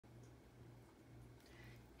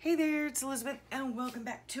Hey there, it's Elizabeth, and welcome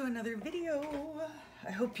back to another video. I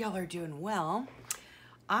hope y'all are doing well.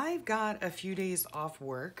 I've got a few days off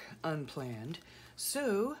work, unplanned,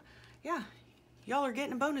 so yeah, y'all are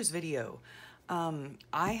getting a bonus video.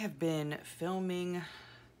 I have been filming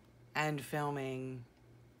and filming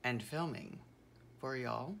and filming for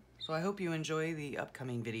y'all, so I hope you enjoy the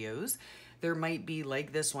upcoming videos. There might be,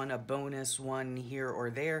 like this one, a bonus one here or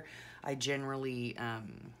there. I generally,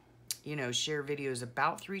 share videos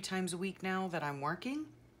about 3 times a week now that I'm working.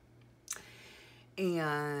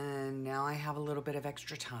 And now I have a little bit of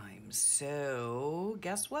extra time. So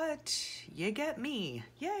guess what? You get me.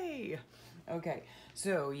 Yay. Okay.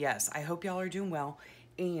 So yes, I hope y'all are doing well.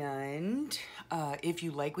 And if you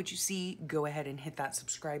like what you see, go ahead and hit that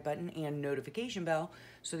subscribe button and notification bell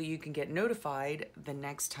so that you can get notified the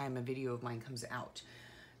next time a video of mine comes out.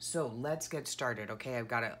 So let's get started, okay? I've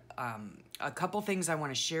got a couple things I want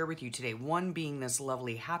to share with you today. One being this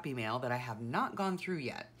lovely Happy Mail that I have not gone through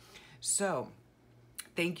yet. So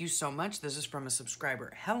thank you so much. This is from a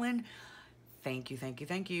subscriber, Helen. Thank you, thank you,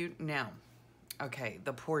 thank you. Now, okay,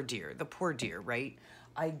 the poor dear, right?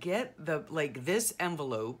 I get this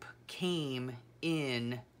envelope came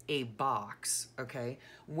in a box, okay?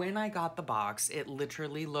 When I got the box, it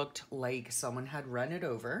literally looked like someone had run it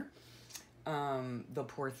over. The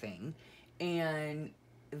poor thing. And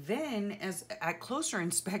then at closer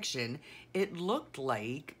inspection, it looked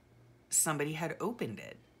like somebody had opened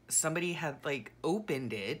it. Somebody had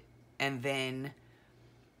opened it and then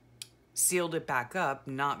sealed it back up,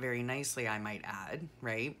 not very nicely, I might add,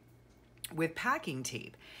 right? With packing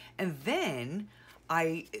tape. And then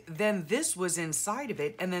this was inside of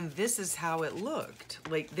it, and then this is how it looked.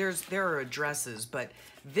 There are addresses, but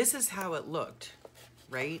this is how it looked,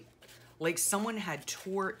 right? Like someone had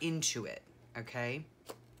tore into it, okay?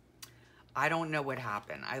 I don't know what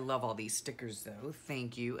happened. I love all these stickers though.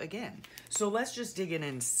 Thank you again. So let's just dig in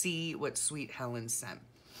and see what sweet Helen sent.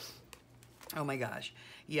 Oh my gosh.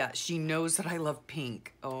 Yeah, she knows that I love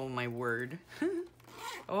pink. Oh my word.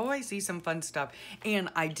 Oh, I see some fun stuff. And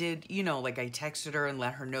I did, I texted her and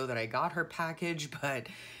let her know that I got her package, but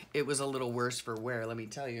it was a little worse for wear, let me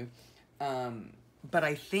tell you. But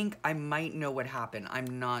I think I might know what happened.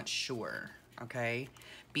 I'm not sure, okay?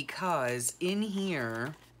 Because in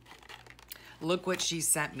here, look what she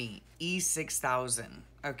sent me, E6000,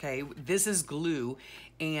 okay? This is glue,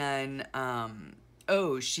 and,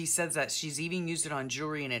 she says that she's even used it on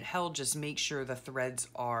jewelry and it held. Just make sure the threads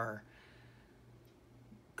are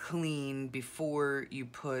clean before you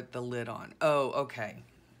put the lid on. Oh, okay.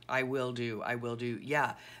 I will do.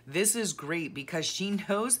 Yeah, this is great because she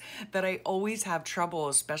knows that I always have trouble,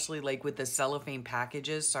 especially with the cellophane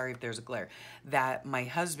packages. Sorry if there's a glare. That my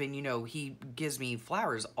husband, he gives me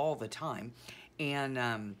flowers all the time.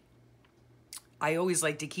 And I always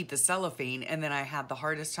like to keep the cellophane, and then I have the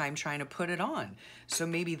hardest time trying to put it on. So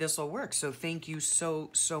maybe this will work. So thank you so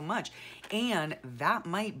much. And that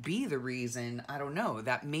might be the reason, I don't know,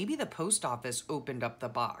 that maybe the post office opened up the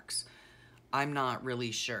box. I'm not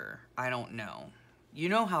really sure. I don't know. You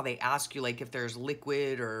know how they ask you if there's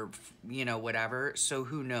liquid or, whatever. So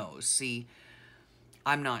who knows? See,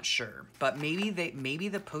 I'm not sure. But maybe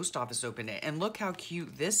the post office opened it. And look how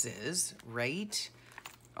cute this is, right?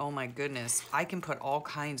 Oh my goodness. I can put all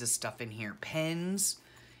kinds of stuff in here. Pens,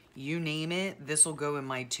 you name it. This will go in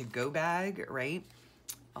my to-go bag, right?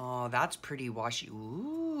 Oh, that's pretty washy.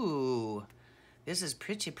 Ooh, this is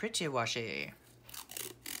pretty washy.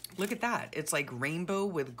 Look at that. It's like rainbow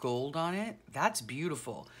with gold on it. That's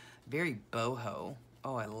beautiful. Very boho.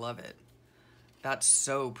 Oh, I love it. That's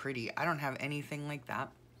so pretty. I don't have anything like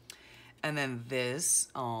that. And then this.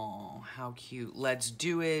 Oh, how cute. Let's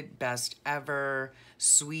do it. Best ever.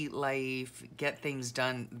 Sweet life. Get things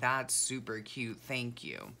done. That's super cute. Thank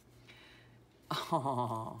you.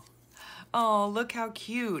 Oh. Oh, look how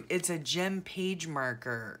cute. It's a gem page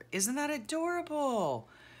marker. Isn't that adorable?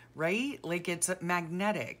 Right? It's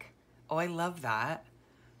magnetic. Oh, I love that.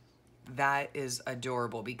 That is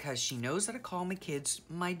adorable because she knows how to call my kids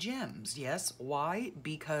my gems. Yes. Why?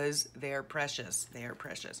 Because they're precious. They are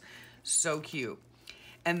precious. So cute.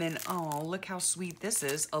 And then, oh, look how sweet this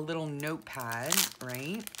is. A little notepad,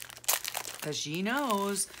 right? Because she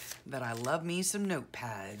knows that I love me some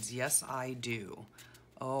notepads. Yes, I do.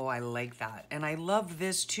 Oh, I like that. And I love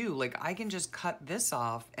this too. I can just cut this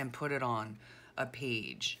off and put it on a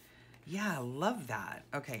page. Yeah, I love that.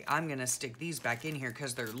 Okay, I'm gonna stick these back in here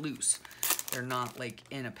because they're loose. They're not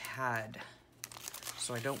in a pad,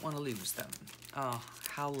 so I don't want to lose them. Oh,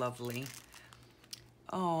 how lovely.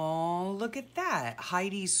 Oh, look at that.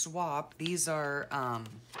 Heidi Swap. These are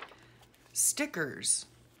stickers.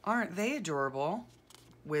 Aren't they adorable?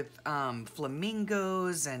 with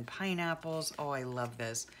flamingos and pineapples. Oh, I love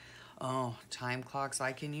this. Oh, time clocks,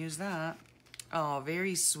 I can use that. Oh,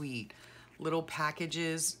 very sweet. Little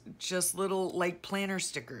packages, just little like planner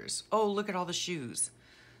stickers. Oh, look at all the shoes.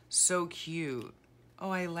 So cute. Oh,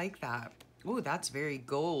 I like that. Oh, that's very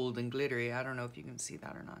gold and glittery. I don't know if you can see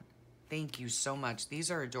that or not. Thank you so much. These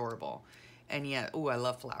are adorable. And yet, oh, I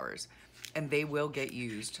love flowers. And they will get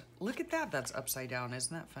used. Look at that. That's upside down.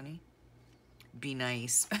 Isn't that funny? Be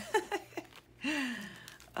nice.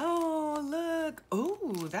 Oh, look.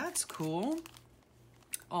 Oh, that's cool.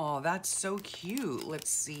 Oh, that's so cute. Let's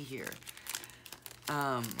see here.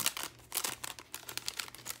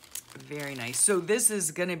 Very nice. So this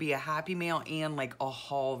is going to be a Happy Mail and like a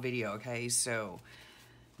haul video, okay? So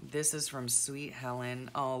this is from Sweet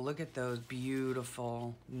Helen. Oh, look at those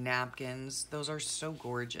beautiful napkins. Those are so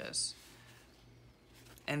gorgeous.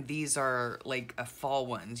 And these are like fall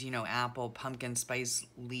ones, you know, apple, pumpkin spice,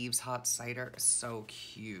 leaves, hot cider. So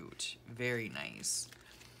cute. Very nice.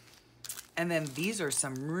 And then these are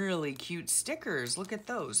some really cute stickers. Look at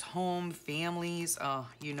those. Home, families. Oh,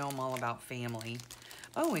 you know I'm all about family.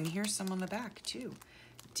 Oh, and here's some on the back too.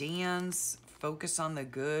 Dance, focus on the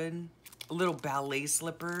good. Little ballet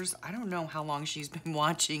slippers. I don't know how long she's been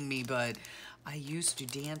watching me, but I used to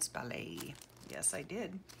dance ballet. Yes, I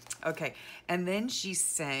did. Okay, and then she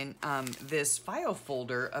sent this file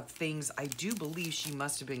folder of things I do believe she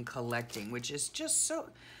must have been collecting, which is just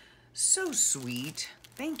so sweet.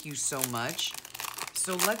 Thank you so much.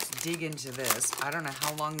 So let's dig into this. I don't know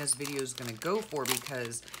how long this video is gonna go for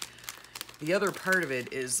because the other part of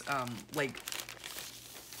it is like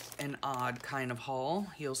an odd kind of haul.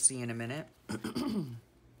 You'll see in a minute.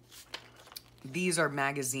 These are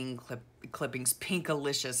magazine clippings.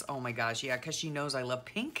 Pinkalicious. Oh my gosh, yeah, because she knows I love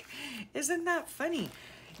pink. Isn't that funny?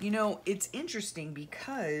 You know, it's interesting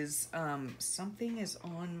because something is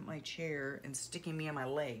on my chair and sticking me on my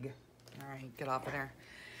leg. All right, get off of there.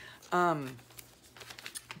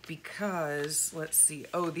 Because, let's see.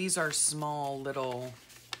 Oh, these are small little...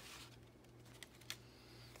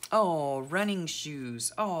 Oh, running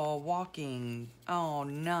shoes. Oh, walking. Oh,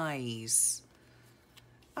 nice.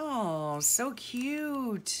 Oh, so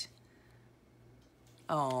cute.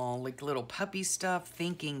 Oh, like little puppy stuff,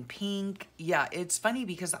 thinking pink. Yeah, it's funny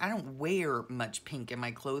because I don't wear much pink in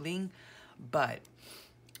my clothing, but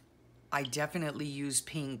I definitely use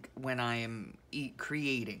pink when I am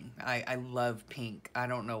creating. I love pink. I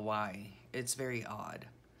don't know why. It's very odd.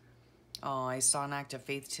 Oh, I saw an act of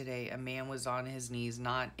faith today. A man was on his knees,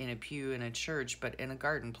 not in a pew in a church, but in a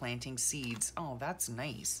garden planting seeds. Oh, that's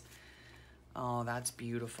nice. Oh, that's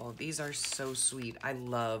beautiful. These are so sweet. I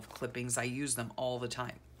love clippings. I use them all the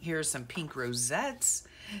time. Here's some pink rosettes.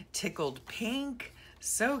 Tickled pink.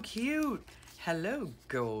 So cute. Hello,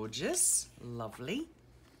 gorgeous. Lovely.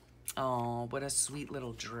 Oh, what a sweet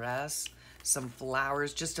little dress. Some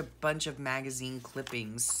flowers, just a bunch of magazine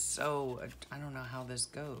clippings. So, I don't know how this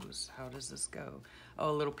goes. How does this go? Oh,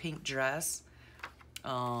 a little pink dress.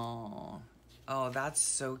 Oh, that's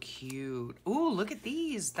so cute. Ooh, look at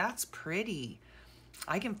these. That's pretty.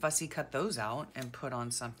 I can fussy cut those out and put on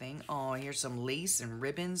something. Oh, here's some lace and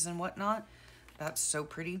ribbons and whatnot. That's so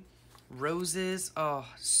pretty. Roses. Oh,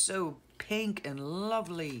 so pink and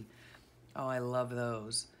lovely. Oh, I love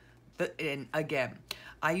those. And again,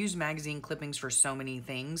 I use magazine clippings for so many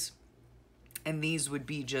things, and these would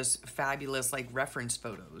be just fabulous, like reference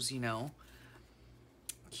photos, you know?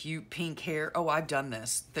 Cute pink hair. Oh, I've done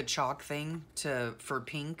this. The chalk thing for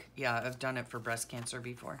pink. Yeah, I've done it for breast cancer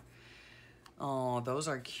before. Oh, those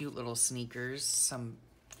are cute little sneakers. Some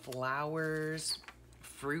flowers,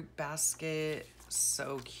 fruit basket.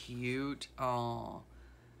 So cute. Oh.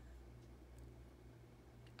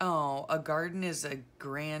 Oh, a garden is a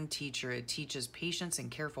grand teacher. It teaches patience and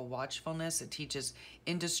careful watchfulness. It teaches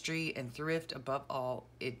industry and thrift. Above all,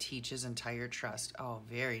 it teaches entire trust. Oh,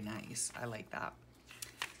 very nice. I like that.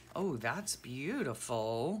 Oh, that's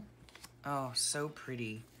beautiful. Oh, so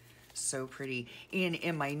pretty. So pretty. And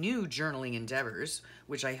in my new journaling endeavors,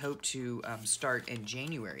 which I hope to start in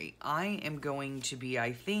January, I am going to be,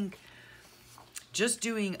 I think, just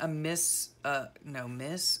doing a mishmash.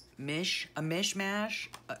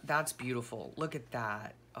 That's beautiful. Look at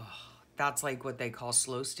that. Oh, that's like what they call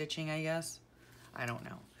slow stitching, I guess. I don't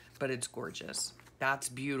know, but it's gorgeous. That's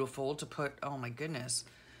beautiful to put, oh my goodness.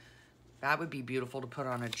 That would be beautiful to put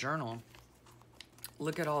on a journal.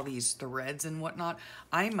 Look at all these threads and whatnot.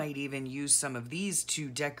 I might even use some of these to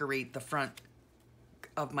decorate the front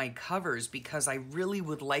of my covers because I really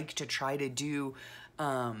would like to try to do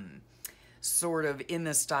sort of in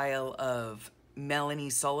the style of Melanie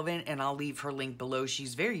Sullivan, and I'll leave her link below.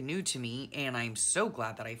 She's very new to me, and I'm so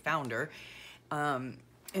glad that I found her.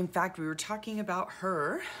 In fact, we were talking about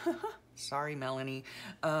her. Sorry, Melanie.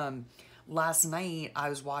 Last night, I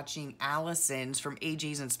was watching Allison's from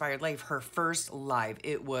AJ's Inspired Life, her first live.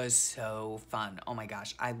 It was so fun. Oh my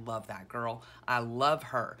gosh, I love that girl. I love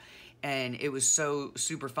her. And it was so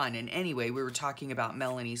super fun. And anyway, we were talking about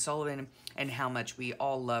Melanie Sullivan and how much we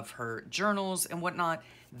all love her journals and whatnot.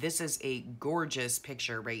 This is a gorgeous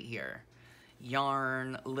picture right here.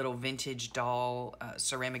 Yarn, little vintage doll,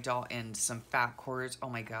 ceramic doll, and some fat quarters. Oh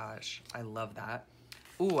my gosh, I love that.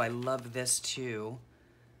 Ooh, I love this too.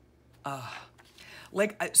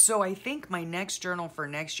 So I think my next journal for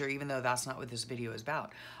next year, even though that's not what this video is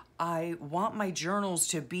about, I want my journals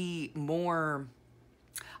to be more,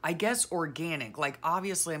 I guess, organic. Like,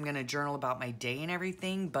 obviously I'm going to journal about my day and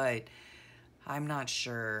everything, but I'm not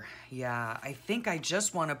sure. Yeah, I think I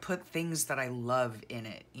just want to put things that I love in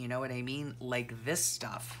it. You know what I mean? Like this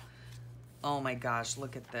stuff. Oh my gosh,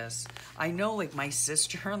 look at this. I know, like, my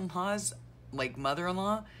sister-in-law's, like,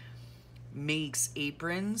 mother-in-law makes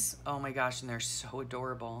aprons. Oh my gosh, and they're so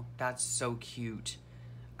adorable. That's so cute.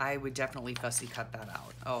 I would definitely fussy cut that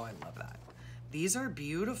out. Oh, I love that. These are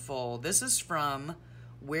beautiful. This is from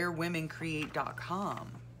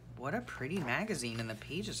wherewomencreate.com. What a pretty magazine, and the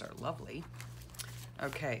pages are lovely.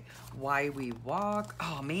 Okay, Why We Walk.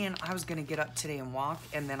 Oh man, I was gonna get up today and walk,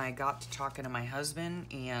 and then I got to talking to my husband,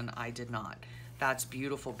 and I did not. That's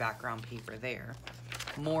beautiful background paper there.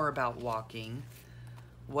 More about walking.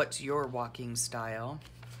 What's your walking style?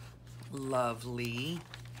 Lovely.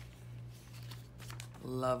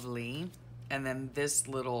 Lovely. And then this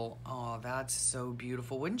little, oh, that's so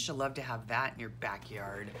beautiful. Wouldn't you love to have that in your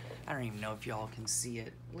backyard? I don't even know if y'all can see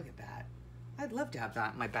it. Look at that. I'd love to have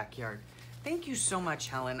that in my backyard. Thank you so much,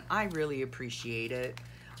 Helen. I really appreciate it.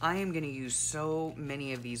 I am going to use so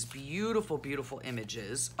many of these beautiful, beautiful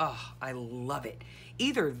images. Oh, I love it.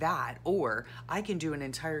 Either that, or I can do an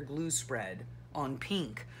entire glue spread on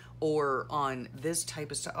pink or on this type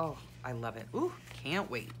of stuff. Oh, I love it. Ooh, can't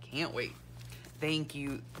wait, can't wait. Thank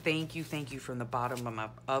you, thank you, thank you from the bottom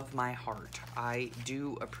of my heart. I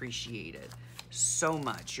do appreciate it so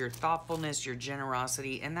much. Your thoughtfulness, your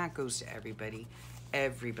generosity, and that goes to everybody,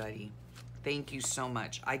 everybody. Thank you so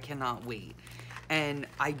much. I cannot wait. And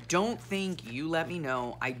I don't think, you let me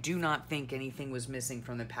know, I do not think anything was missing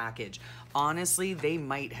from the package. Honestly, they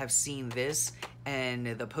might have seen this and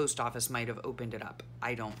the post office might have opened it up.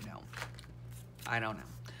 I don't know. I don't know.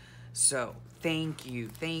 So, thank you,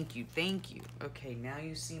 thank you, thank you. Okay, now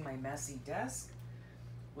you see my messy desk.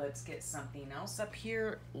 Let's get something else up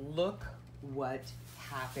here. Look what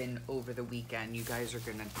happened over the weekend. You guys are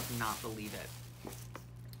gonna not believe it.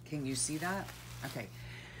 Can you see that? Okay.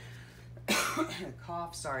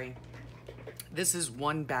 Cough, sorry. This is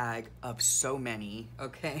one bag of so many,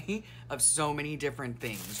 okay? Of so many different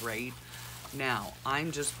things, right? Now,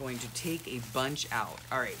 I'm just going to take a bunch out.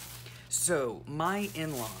 All right, so my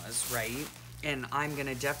in-laws, right? And I'm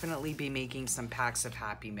gonna definitely be making some packs of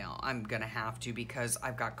Happy Mail. I'm gonna have to because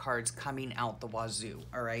I've got cards coming out the wazoo,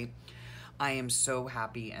 all right? I am so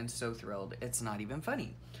happy and so thrilled. It's not even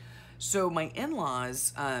funny. So my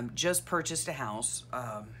in-laws just purchased a house,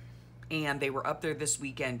 and they were up there this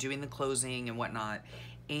weekend doing the closing and whatnot.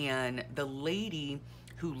 And the lady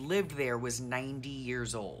who lived there was 90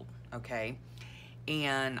 years old, okay?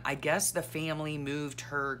 And I guess the family moved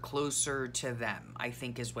her closer to them, I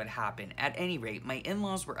think is what happened. At any rate, my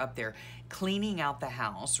in-laws were up there cleaning out the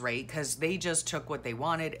house, right? Because they just took what they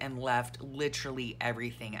wanted and left literally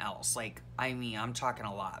everything else. Like, I mean, I'm talking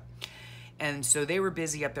a lot. And so they were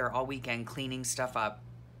busy up there all weekend cleaning stuff up.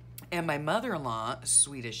 And my mother-in-law,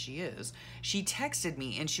 sweet as she is, she texted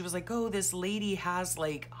me and she was like, oh, this lady has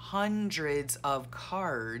like hundreds of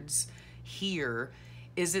cards here.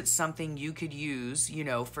 Is it something you could use, you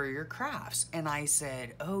know, for your crafts? And I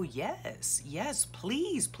said, oh, yes, yes,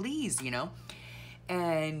 please, please, you know.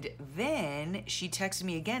 And then she texted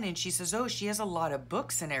me again and she says, oh, she has a lot of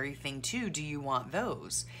books and everything too. Do you want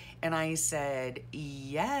those? And I said,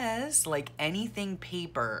 yes, like anything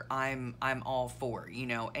paper, I'm all for, you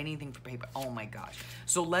know, anything for paper. Oh my gosh.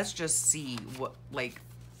 So let's just see what, like,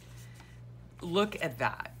 look at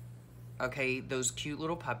that. Okay, those cute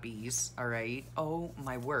little puppies, all right? Oh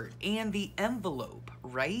my word. And the envelope,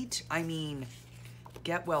 right? I mean,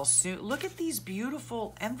 get well soon. Look at these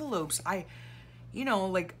beautiful envelopes. You know,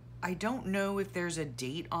 like, I don't know if there's a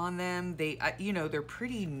date on them. You know, they're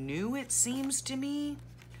pretty new, it seems to me.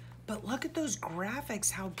 But look at those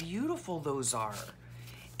graphics, how beautiful those are.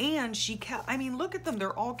 And she kept, I mean, look at them.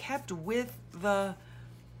 They're all kept with the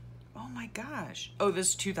Oh my gosh. Oh, this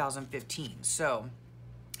is 2015. So,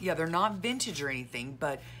 yeah, they're not vintage or anything,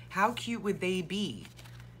 but how cute would they be?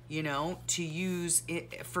 You know, to use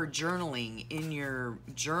it for journaling in your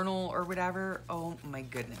journal or whatever. Oh my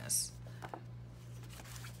goodness.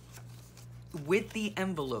 With the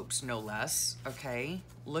envelopes, no less, okay?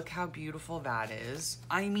 Look how beautiful that is.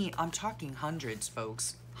 I mean, I'm talking hundreds,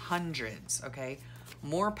 folks. Hundreds, okay?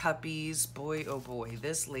 More puppies. Boy, oh boy,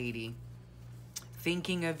 this lady.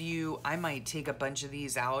 Thinking of you. I might take a bunch of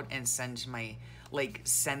these out and send to my, like,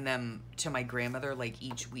 send them to my grandmother, like,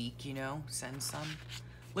 each week, you know? Send some.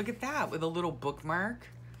 Look at that, with a little bookmark.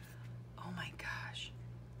 Oh my gosh.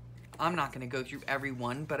 I'm not gonna go through every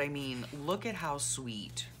one, but I mean, look at how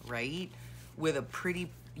sweet, right? With a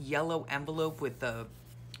pretty yellow envelope with the,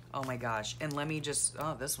 oh my gosh. And let me just,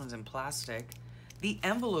 oh, this one's in plastic. The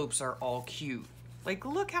envelopes are all cute. Like,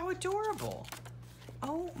 look how adorable.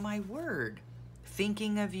 Oh my word.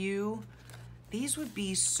 Thinking of you. These would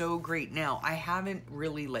be so great. Now, I haven't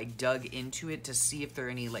really like dug into it to see if there are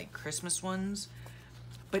any like Christmas ones,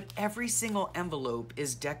 but every single envelope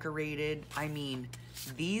is decorated. I mean,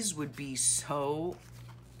 these would be so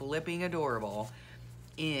flipping adorable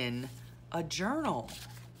in a journal.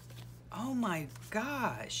 Oh my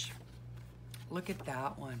gosh. Look at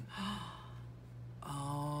that one.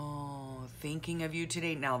 Oh, thinking of you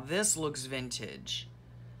today. Now this looks vintage.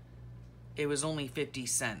 It was only 50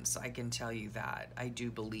 cents, I can tell you that. I do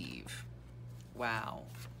believe. Wow.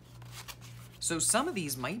 So some of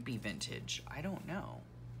these might be vintage. I don't know.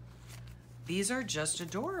 These are just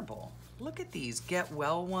adorable. Look at these Get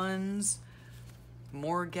Well ones.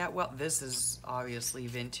 More Get Well. This is obviously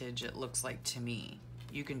vintage, it looks like to me.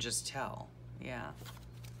 You can just tell. Yeah.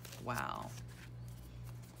 Wow.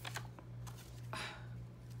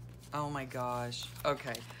 Oh my gosh.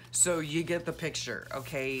 Okay. So you get the picture,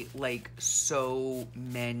 okay? Like so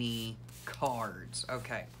many cards.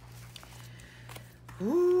 Okay.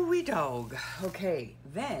 Ooh-wee dog. Okay.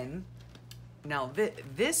 Then, now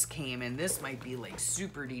this came, and this might be like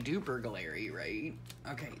super-de-duper glary, right?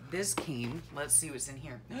 Okay. This came. Let's see what's in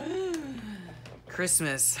here.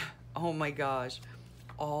 Christmas. Oh my gosh.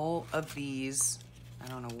 All of these. I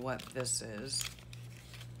don't know what this is.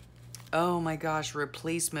 Oh my gosh,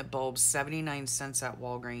 replacement bulbs, 79 cents at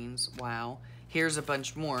Walgreens. Wow. Here's a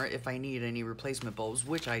bunch more if I need any replacement bulbs,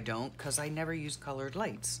 which I don't because I never use colored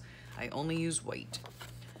lights. I only use white.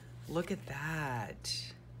 Look at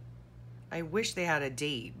that. I wish they had a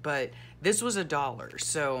date, but this was $1.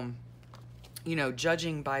 So, you know,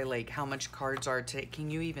 judging by like how much cards are today,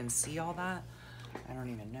 can you even see all that? I don't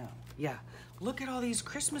even know. Yeah. Look at all these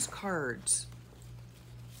Christmas cards.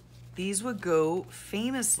 These would go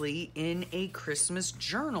famously in a Christmas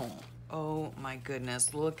journal. Oh my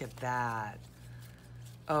goodness, look at that.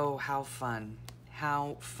 Oh, how fun.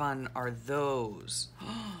 How fun are those?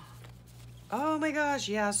 Oh my gosh,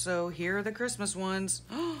 yeah, so here are the Christmas ones.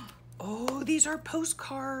 Oh, these are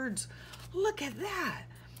postcards. Look at that.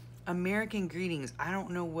 American Greetings, I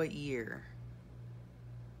don't know what year.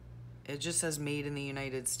 It just says made in the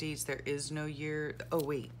United States. There is no year. Oh,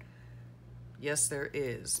 wait. Yes, there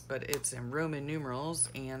is, but it's in Roman numerals,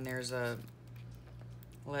 and there's a,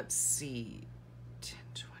 let's see, 10,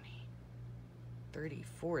 20,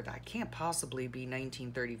 34. That can't possibly be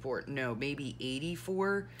 1934. No, maybe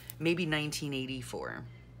 84, maybe 1984.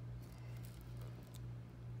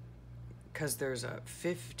 Because there's a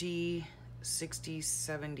 50, 60,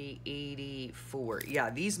 70, 84.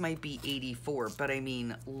 Yeah, these might be 84, but I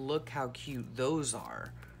mean, look how cute those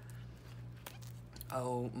are.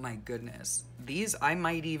 Oh my goodness. These I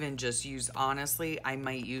might even just use, honestly, I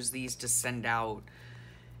might use these to send out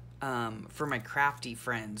for my crafty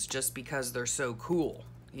friends just because they're so cool,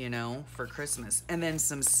 you know, for Christmas. And then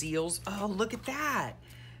some seals. Oh, look at that.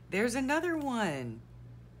 There's another one.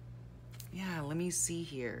 Yeah, let me see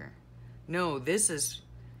here. No, this is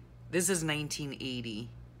 1980.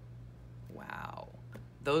 Wow.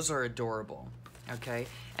 Those are adorable. Okay.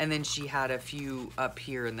 And then she had a few up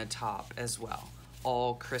here in the top as well.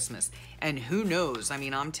 All Christmas. And who knows, I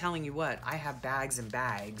mean, I'm telling you what, I have bags and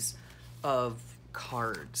bags of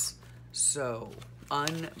cards. So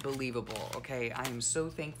unbelievable. Okay, I am so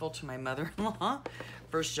thankful to my mother-in-law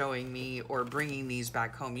for showing me or bringing these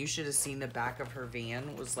back home. You should have seen the back of her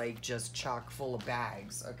van was like just chock full of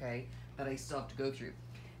bags, okay, that I still have to go through.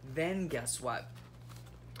 Then guess what,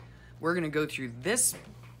 we're gonna go through this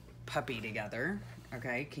puppy together.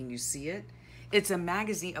 Okay, can you see it? It's a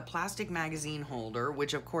magazine, a plastic magazine holder,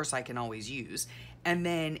 which of course I can always use. And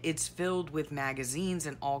then it's filled with magazines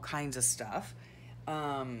and all kinds of stuff.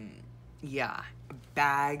 Yeah,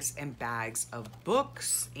 bags and bags of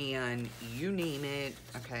books and you name it.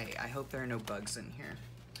 Okay, I hope there are no bugs in here.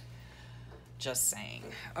 Just saying.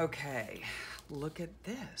 Okay, look at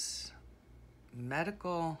this.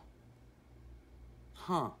 Medical,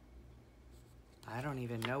 I don't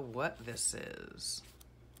even know what this is.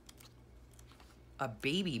 A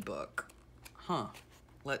baby book,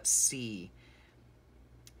 let's see.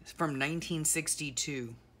 It's from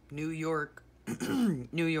 1962, New York,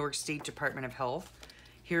 New York State Department of Health.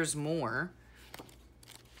 Here's more.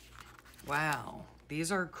 Wow,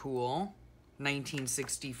 these are cool.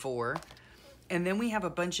 1964. And then we have a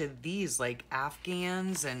bunch of these like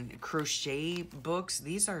Afghans and crochet books.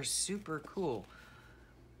 These are super cool.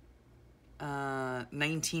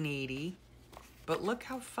 1980. But look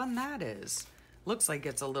how fun that is. Looks like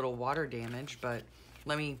it's a little water damage, but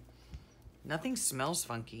nothing smells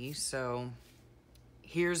funky. So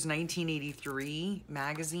here's 1983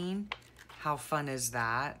 magazine. How fun is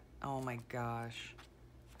that? Oh my gosh.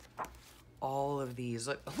 All of these.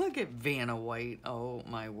 Look at Vanna White. Oh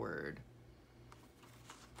my word.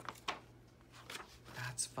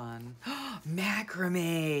 That's fun.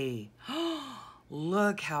 Macrame.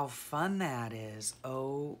 Look how fun that is.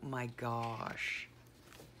 Oh my gosh.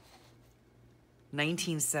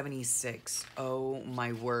 1976. Oh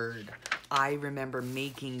my word. I remember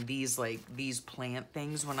making these these plant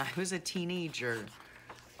things when I was a teenager.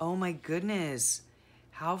 Oh my goodness.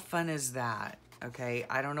 How fun is that? Okay,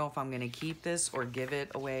 I don't know if I'm gonna keep this or give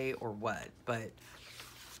it away or what, but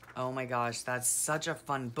oh my gosh, that's such a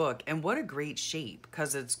fun book. And what a great shape,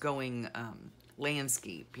 because it's going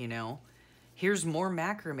landscape, you know. Here's more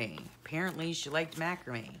macrame. Apparently she liked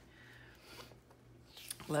macrame.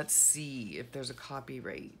 Let's see if there's a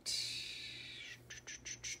copyright.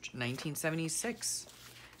 1976.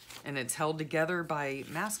 And it's held together by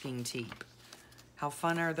masking tape. How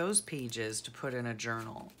fun are those pages to put in a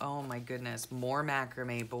journal? Oh my goodness, more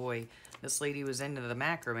macrame. Boy, this lady was into the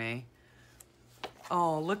macrame.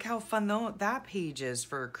 Oh, look how fun that page is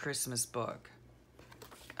for a Christmas book.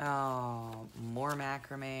 Oh, more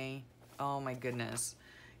macrame. Oh my goodness.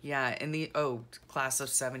 Yeah, in the, class of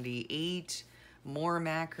 78, more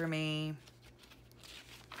macrame.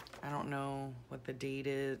 I don't know what the date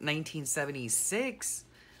is. 1976.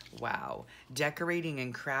 Wow. Decorating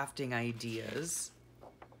and crafting ideas.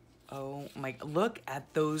 Oh my, look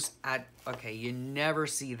at those okay, you never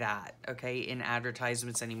see that, okay, in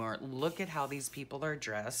advertisements anymore. Look at how these people are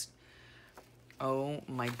dressed. Oh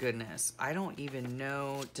my goodness. I don't even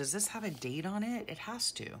know. Does this have a date on it? It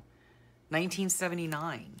has to.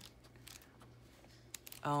 1979.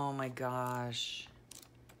 Oh my gosh.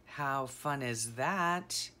 How fun is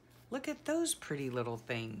that? Look at those pretty little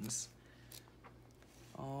things.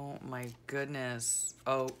 Oh my goodness.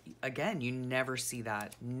 Oh, again, you never see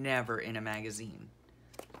that. Never in a magazine.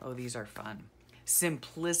 Oh, these are fun.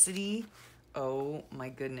 Simplicity. Oh my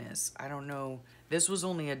goodness. I don't know. This was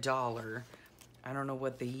only $1. I don't know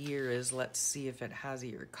what the year is. Let's see if it has a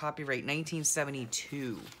year. Copyright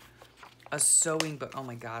 1972. A sewing book. Oh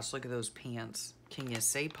my gosh, look at those pants. Can you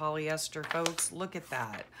say polyester, folks? Look at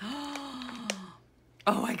that.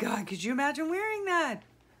 Oh my God, could you imagine wearing that?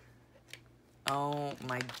 Oh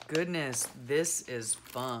my goodness, this is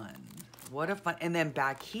fun. What a fun, and then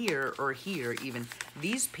back here, or here even,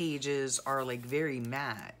 these pages are like very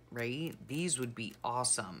matte, right? These would be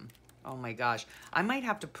awesome. Oh my gosh. I might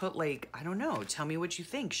have to put like, I don't know, tell me what you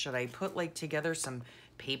think. Should I put like together some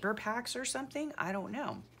paper packs or something? I don't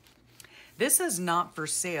know. This is not for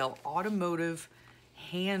sale, automotive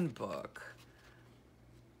handbook.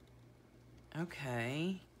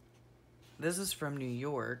 Okay. This is from New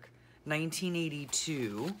York,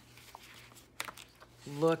 1982.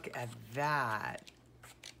 Look at that.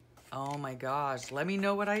 Oh my gosh. Let me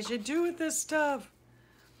know what I should do with this stuff.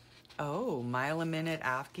 Oh, mile a minute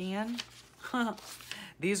Afghan.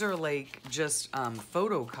 These are like just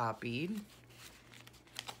photocopied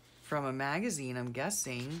from a magazine, I'm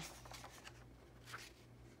guessing.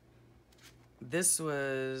 This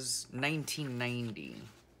was 1990.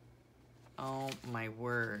 Oh my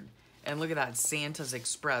word. And look at that, Santa's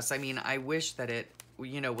Express. I mean, I wish that it,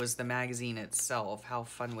 you know, was the magazine itself. How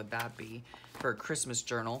fun would that be for a Christmas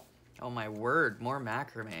journal? Oh my word, more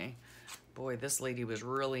macrame. Boy, this lady was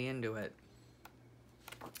really into it.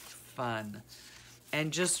 Fun.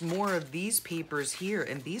 And just more of these papers here.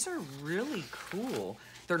 And these are really cool.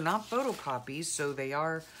 They're not photocopies, so they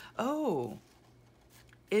are, oh,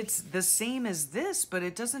 it's the same as this, but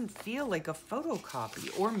it doesn't feel like a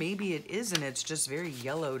photocopy. Or maybe it is, and it's just very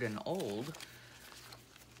yellowed and old.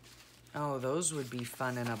 Oh, those would be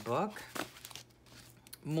fun in a book.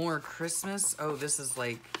 More Christmas. Oh, this is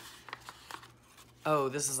like Oh,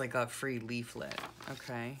 this is like a free leaflet.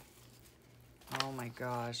 Okay. Oh my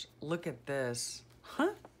gosh. Look at this.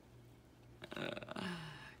 Huh?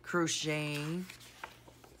 Crocheting.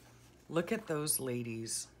 Look at those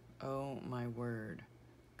ladies. Oh my word.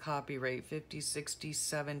 Copyright 50, 60,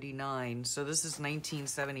 79. So this is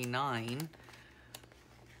 1979.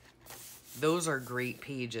 Those are great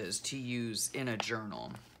pages to use in a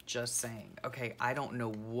journal. Just saying. Okay, I don't know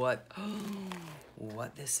what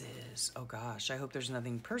this is. Oh gosh, I hope there's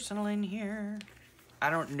nothing personal in here. I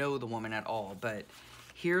don't know the woman at all, but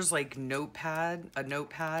here's like a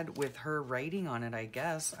notepad with her writing on it, I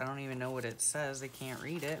guess. I don't even know what it says. I can't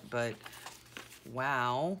read it, but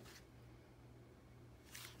wow.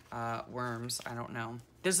 Worms, I don't know.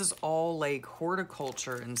 This is all like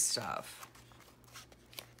horticulture and stuff.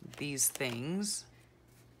 These things.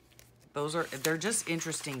 They're just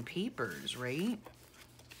interesting papers, right?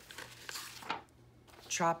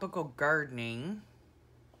 Tropical gardening.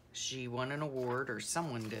 She won an award, or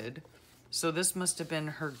someone did. So this must have been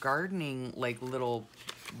her gardening like little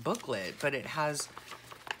booklet, but it has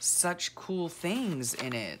such cool things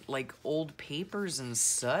in it, like old papers and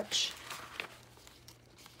such.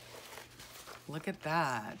 Look at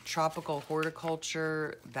that. Tropical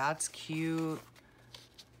horticulture. That's cute.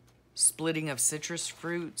 Splitting of citrus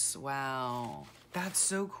fruits. Wow. That's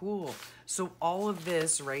so cool. So all of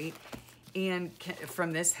this, right? And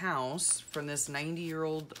from this house, from this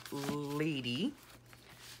 90-year-old lady,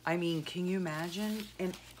 I mean, can you imagine?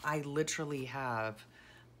 And I literally have,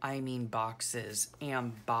 I mean, boxes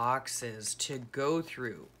and boxes to go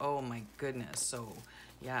through. Oh my goodness. So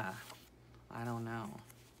yeah, I don't know.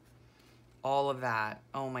 All of that.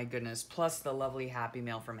 Oh my goodness. Plus the lovely happy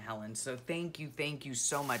mail from Helen. So thank you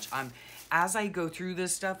so much. As I go through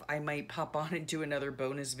this stuff, I might pop on and do another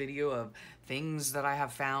bonus video of things that I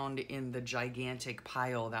have found in the gigantic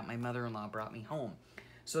pile that my mother-in-law brought me home.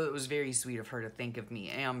 So it was very sweet of her to think of me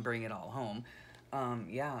and bring it all home.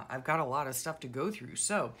 Yeah, I've got a lot of stuff to go through.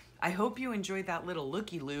 So I hope you enjoyed that little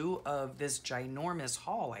looky-loo of this ginormous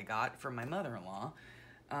haul I got from my mother-in-law.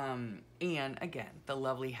 And again, the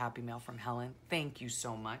lovely happy mail from Helen. Thank you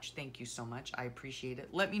so much. Thank you so much. I appreciate it.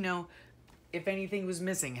 Let me know if anything was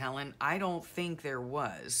missing, Helen. I don't think there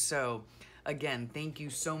was. So again, thank you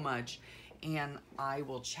so much. And I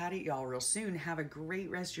will chat at y'all real soon. Have a great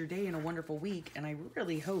rest of your day and a wonderful week. And I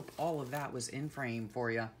really hope all of that was in frame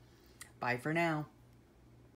for you. Bye for now.